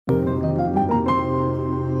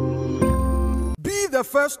Be the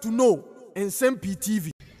first to know Nsem-Pii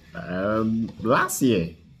TV. Last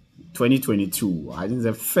year, 2022, I think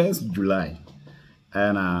the 1st July,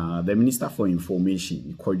 and the Minister for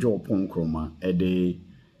Information, Kojo Ponkroma, at the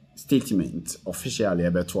statement officially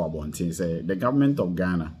about say the government of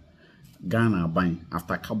Ghana buying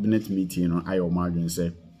after cabinet meeting on IMF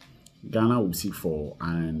say Ghana will seek for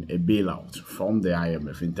a bailout from the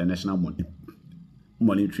IMF, International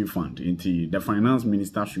Monetary Fund. Into the finance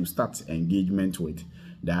minister should start engagement with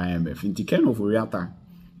the IMF. Into kind of reata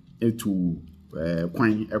to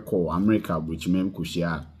Quine Echo America, which mem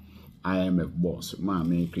kushia IMF boss,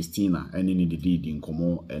 Mame Christina, and any did in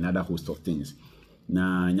Como, another host of things.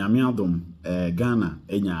 Na Nyamiadom Ghana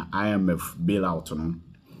enya IMF bailout no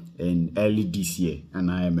in early this year, and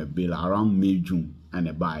IMF bailout around May June and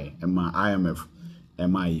a buy and IMF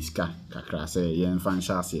iska kakra say yen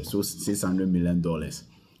financial so $600 million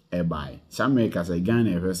a buy. Some America say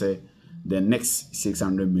Ghana say the next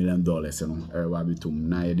 $600 million wabitum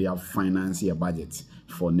na they have finance year budget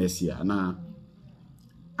for next year. Now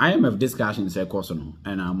IMF discussion say course no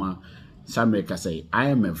and America say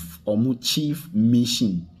IMF omu chief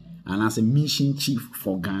mission and as a mission chief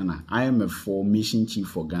for Ghana. IMF for mission chief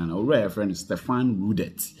for Ghana. Already friend Stefan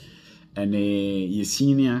Rudet. And ye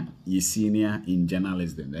senior in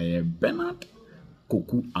journalism. Bernard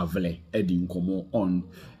Koku Avele Edin Komo on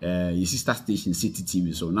your sister station City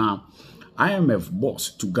TV. So now IMF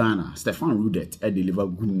boss to Ghana, Stefan Rudet, deliver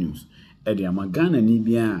good news. Ama Ghana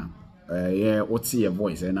Nibia what's your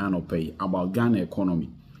voice and I no pay about Ghana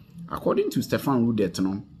economy. According to Stefan Rudet,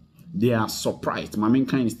 no, they are surprised. My main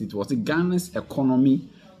kind is it was the Ghana's economy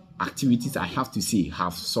activities, I have to say,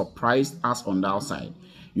 have surprised us on the outside.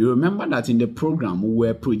 You remember that in the program, we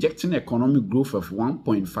were projecting economic growth of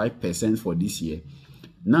 1.5% for this year.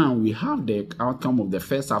 Now we have the outcome of the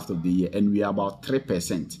first half of the year, and we are about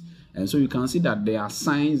 3%. And so you can see that there are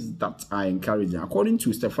signs that are encouraging. According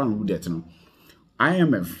to Stefan Rudet,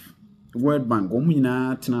 IMF, World Bank,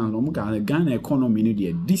 Ghana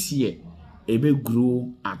economy this year, it will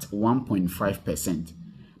grow at 1.5%.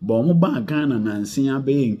 But mobile Ghana and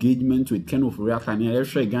Nsem-Pii engagement with Ken of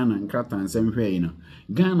Reakane, Ghana and Krata and Nsem-Pii.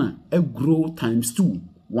 Ghana grow times 2,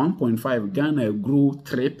 1.5. Ghana grow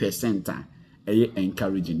 3%.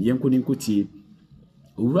 Encouraging. Yenkuni kuti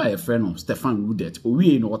ura friend Stefan Rudet.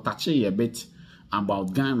 We no touch a bit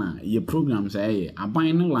about Ghana. Ye programs a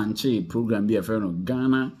buying launch program be a friend of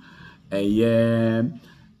Ghana.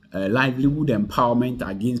 Livelihood empowerment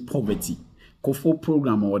against poverty. Kofo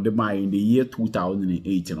program or the buy in the year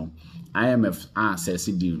 2008, you know, IMF assess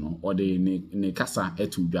deal, no, or the Nekasa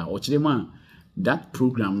etuja, or chema that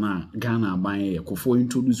program na Ghana buy Kofo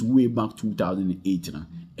introduced way back 2008, na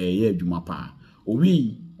a year Jumapa.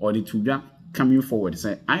 We or the tuja coming forward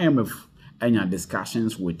say IMF any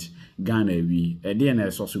discussions with Ghana we a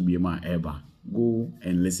DNS also be my ever. Go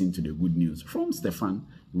and listen to the good news from Stefan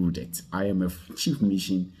Rudet, IMF chief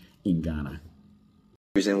mission in Ghana.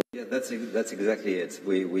 Yeah, that's exactly it.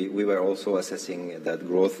 We were also assessing that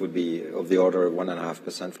growth would be of the order of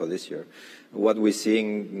 1.5% for this year. What we're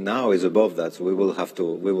seeing now is above that, so we will have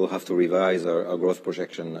to revise our growth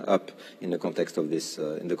projection up in the context of this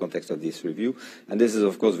review. And this is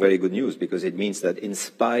of course very good news because it means that in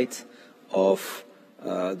spite of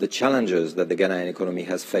the challenges that the Ghanaian economy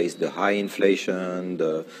has faced, the high inflation,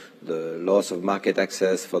 the loss of market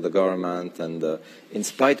access for the government, and in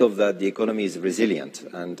spite of that, the economy is resilient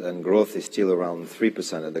and growth is still around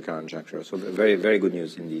 3% at the current juncture. So very, very good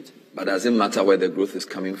news indeed. But does it matter where the growth is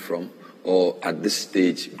coming from, or at this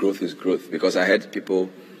stage, growth is growth? Because I heard people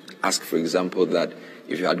ask, for example, that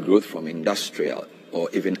if you had growth from industrial or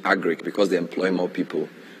even agri, because they employ more people,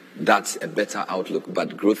 that's a better outlook.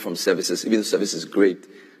 But growth from services, even though service is great,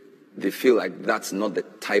 they feel like that's not the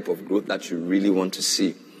type of growth that you really want to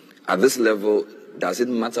see. At this level, does it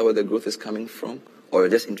matter where the growth is coming from, or you're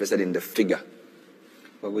just interested in the figure?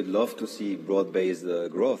 Well, we'd love to see broad-based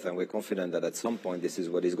growth, and we're confident that at some point this is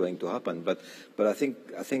what is going to happen. But I think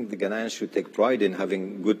the Ghanaians should take pride in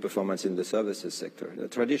having good performance in the services sector.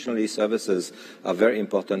 Traditionally, services are very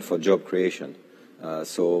important for job creation.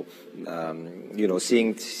 So,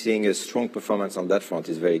 seeing a strong performance on that front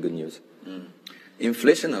is very good news. Mm.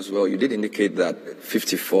 Inflation as well, you did indicate that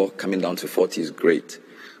 54 coming down to 40 is great,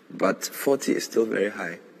 but 40 is still very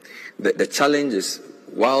high. The challenge is,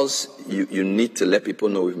 whilst you need to let people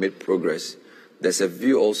know we've made progress, there's a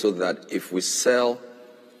view also that if we sell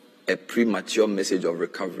a premature message of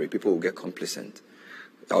recovery, people will get complacent.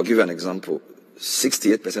 I'll give you an example.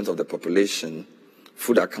 68% of the population,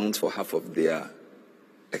 food accounts for half of their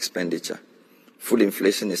expenditure. Food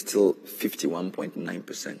inflation is still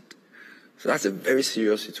 51.9%. So that's a very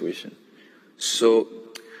serious situation. So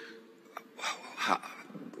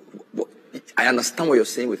I understand what you're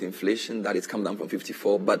saying with inflation, that it's come down from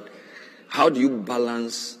 54, but how do you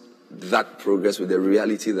balance that progress with the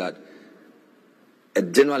reality that a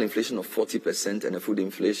general inflation of 40% and a food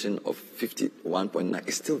inflation of 51.9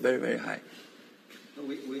 is still very, very high?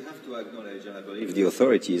 We have to acknowledge, and I believe the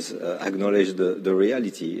authorities acknowledge the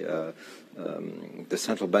reality. The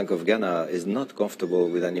Central Bank of Ghana is not comfortable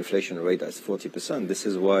with an inflation rate that's 40%. This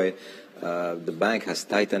is why the bank has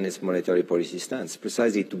tightened its monetary policy stance,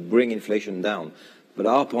 precisely to bring inflation down. But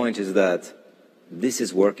our point is that this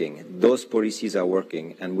is working. Those policies are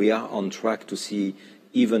working, and we are on track to see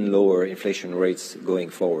even lower inflation rates going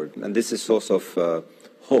forward. And this is a source of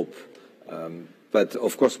hope. But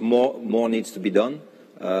of course, more needs to be done.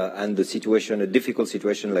 And the situation, a difficult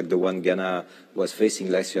situation like the one Ghana was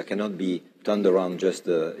facing last year, cannot be turned around just,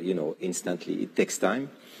 instantly. It takes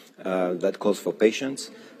time. That calls for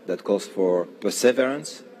patience. That calls for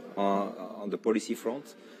perseverance on the policy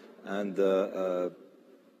front. And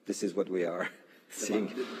this is what we are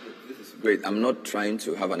seeing. This is great. I'm not trying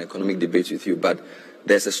to have an economic debate with you, but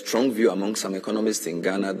there's a strong view among some economists in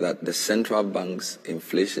Ghana that the central bank's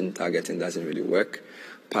inflation targeting doesn't really work,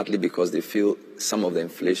 partly because they feel some of the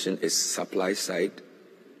inflation is supply side,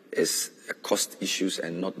 is cost issues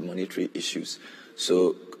and not monetary issues.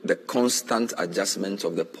 So the constant adjustment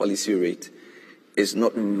of the policy rate is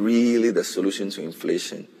not really the solution to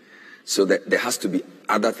inflation. So that there has to be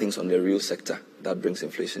other things on the real sector that brings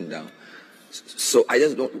inflation down. So I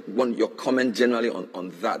just don't want your comment generally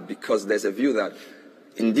on that, because there's a view that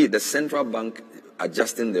indeed the central bank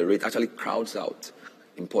adjusting the rate actually crowds out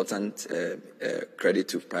important credit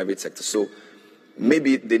to private sector. So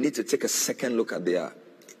maybe they need to take a second look at their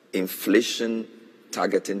inflation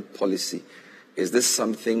targeting policy. Is this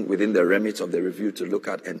something within the remit of the review to look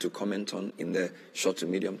at and to comment on in the short to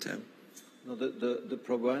medium term? No, the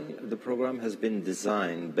program has been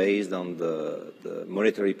designed based on the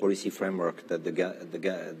monetary policy framework that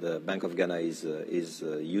the Bank of Ghana is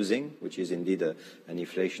using, which is indeed an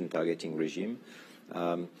inflation targeting regime.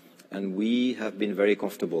 And we have been very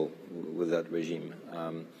comfortable with that regime.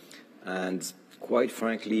 And quite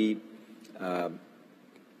frankly,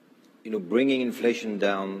 bringing inflation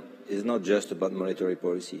down is not just about monetary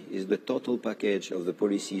policy. It's the total package of the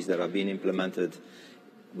policies that are being implemented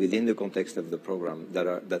within the context of the program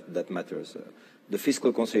that matters. The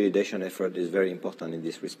fiscal consolidation effort is very important in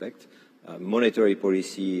this respect. Monetary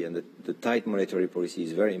policy and the tight monetary policy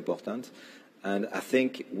is very important. And I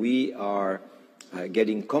think we are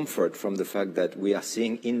getting comfort from the fact that we are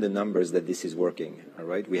seeing in the numbers that this is working. All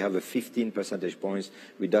right, we have a 15 percentage points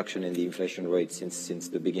reduction in the inflation rate since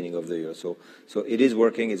the beginning of the year. So it is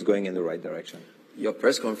working. It's going in the right direction. Your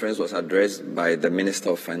press conference was addressed by the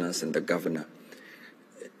Minister of Finance and the Governor.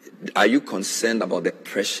 Are you concerned about the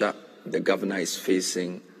pressure the Governor is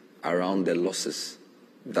facing around the losses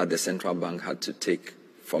that the central bank had to take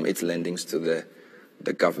from its lendings to the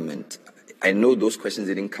government? I know those questions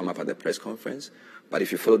didn't come up at the press conference, but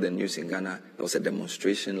if you follow the news in Ghana, there was a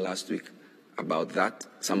demonstration last week about that.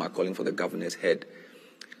 Some are calling for the governor's head.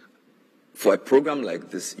 For a program like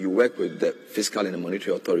this, you work with the fiscal and the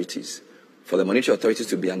monetary authorities. For the monetary authorities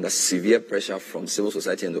to be under severe pressure from civil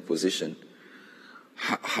society and the opposition,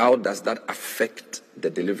 how does that affect the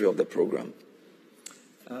delivery of the program?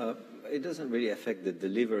 It doesn't really affect the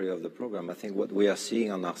delivery of the program. I think what we are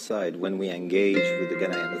seeing on our side when we engage with the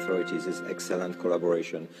Ghanaian authorities is excellent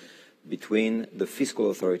collaboration between the fiscal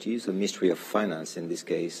authorities, the Ministry of Finance in this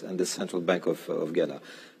case, and the Central Bank of Ghana.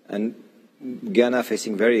 And Ghana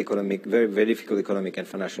facing very difficult economic and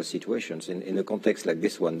financial situations. In a context like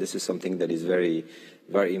this one, this is something that is very,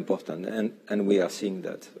 very important, and we are seeing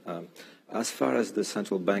that. As far as the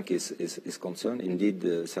central bank is concerned, indeed,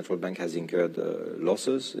 the central bank has incurred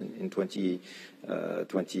losses in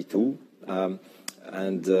 2022,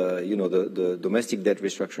 and the domestic debt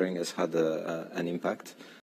restructuring has had an impact.